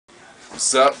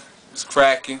What's up? It's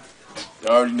cracking. You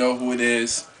already know who it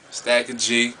is. Stacca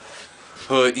G,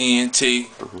 Hood ENT.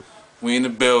 We in the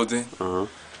building. You know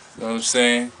what I'm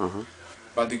saying?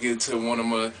 About to get to one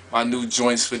of my new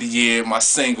joints for the year, my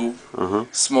single.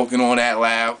 Smoking on that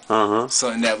loud.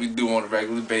 Something that we do on a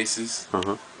regular basis.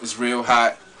 It's real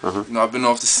hot. You know, I've been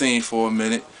off the scene for a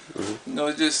minute. You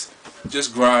know, just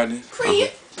grinding.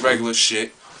 Regular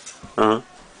shit.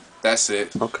 That's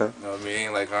it. Okay. You know what I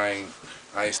mean? Like I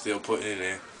ain't still putting it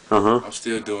in. I'm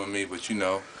still doing me, but you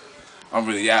know, I'm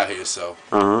really out here, so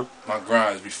my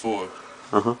grind is before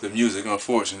the music,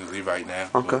 unfortunately, right now.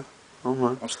 Okay.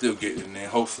 Alright. I'm still getting in there,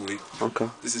 hopefully. Okay.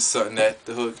 This is something that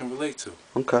the hood can relate to.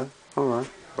 Okay. Alright.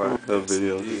 Right. The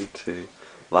video ET.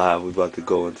 Live, we about to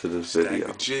go into this video.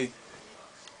 Stacca G.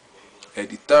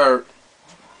 83rd.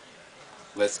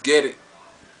 Let's get it.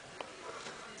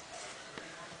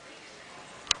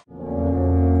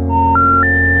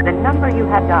 The number you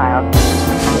have dialed has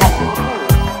been changed.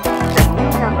 The new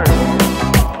number is...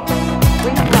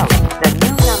 Please note, the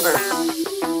new number...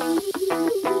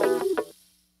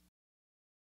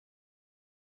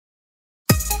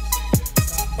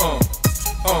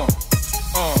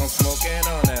 I'm smoking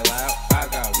on that loud. I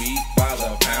got weed by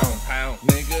the pound.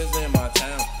 Niggas in my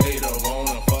town, they don't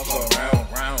wanna fuck around.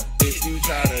 If you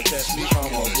try to test me,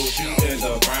 I'ma put you in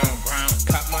the ground.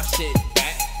 Cop my shit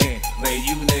back and lay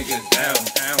you niggas down.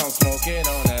 I'm smoking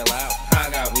on that loud. I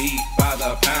got weed by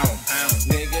the pound.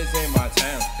 Niggas in my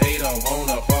town, they don't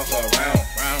wanna fuck around.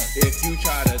 If you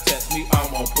try to test me,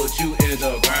 I'ma put you in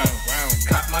the ground.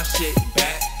 Cop my shit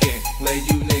back and lay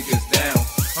you niggas down.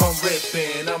 I'm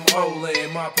ripping, I'm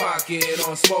holding, my pocket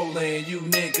on swollen. You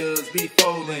niggas be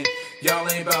folding. Y'all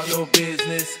ain't about no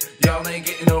business. Y'all ain't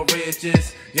getting no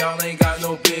riches. Y'all ain't got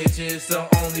no bitches. The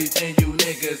only thing you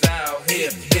niggas out here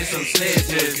is some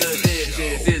snitches. The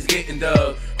ditches is getting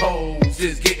dug. Hoes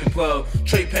is getting plugged.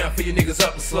 Trade pound for your niggas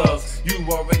up in slugs. You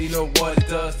already know what it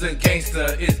does. The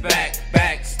gangster is back.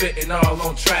 Spitting all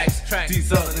on tracks.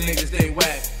 These other niggas, they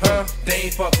whack. They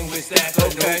ain't fucking with Stacca,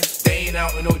 okay. They ain't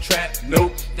out in no trap,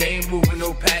 nope. They ain't moving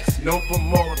no packs, nope.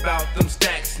 I'm all about them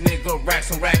stacks, nigga.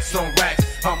 Racks on racks on racks.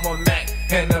 I'm a Mac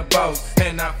and a boss,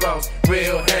 and I floss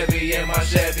real heavy in my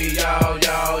Chevy. Y'all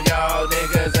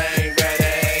niggas ain't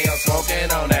ready. I'm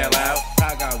smoking on that loud.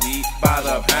 I got weed by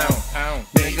the pound.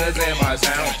 Niggas in my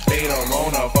town, they don't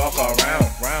wanna fuck around.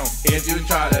 If you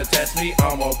try to test me,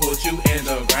 I'ma put you in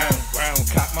the ground.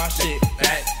 Cop my shit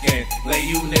back and lay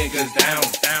you niggas down.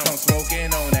 I'm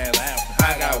smoking on that loud.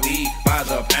 I got weed by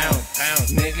the pound.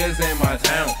 Niggas in my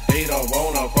town, they don't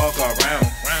wanna fuck around.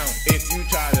 If you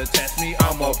try to test me,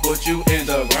 I'ma put you in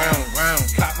the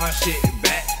ground. Cop my shit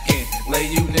back and lay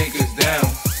you niggas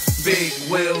down. Big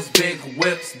wheels, big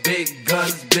whips, big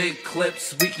guns, big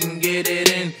clips. We can get it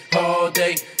in all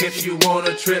day. If you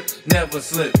wanna trip, never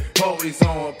slip. Always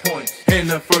on point, and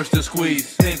the first to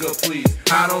squeeze. Nigga, please,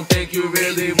 I don't think you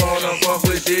really wanna fuck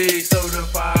with these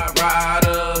certified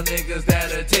rider niggas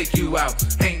that'll take you out.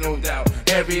 Ain't no doubt.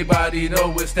 Everybody know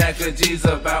what Stacca G's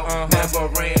about. Never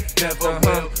ran, never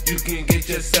will. You can get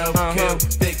yourself killed.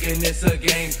 Thinking it's a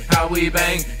game. How we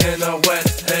bang in the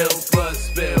West Hill plus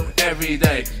spill every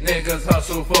day. Niggas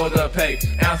hustle for the pay.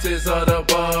 Ounces of the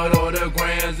bud or the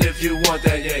grams if you want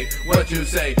that, yay. What you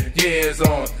say? Years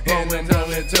on. Going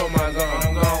down until my gun.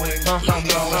 I'm going.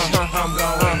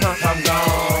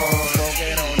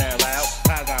 Smoking on that loud.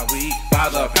 I got weed by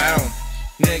the pound.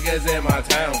 Niggas in my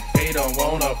town, they don't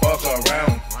wanna fuck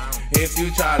around. If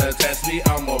you try to test me,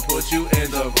 I'ma put you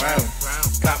in the ground.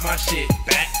 Got my shit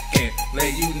back and lay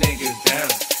you niggas down.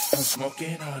 I'm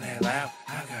smoking on that loud.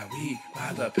 I got weed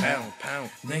by the pound.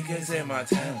 Niggas in my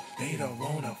town, they don't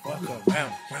wanna fuck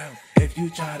around. If you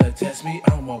try to test me,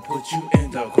 I'ma put you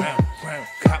in the ground.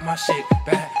 Got my shit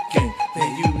back and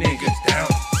lay you niggas down.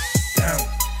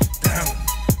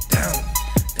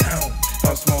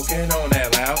 I'm smoking on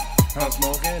that loud. I'm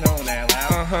smoking on that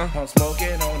loud. I'm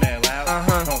smoking on that loud.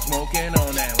 I'm smoking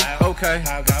on that loud. Okay,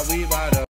 I got weed by the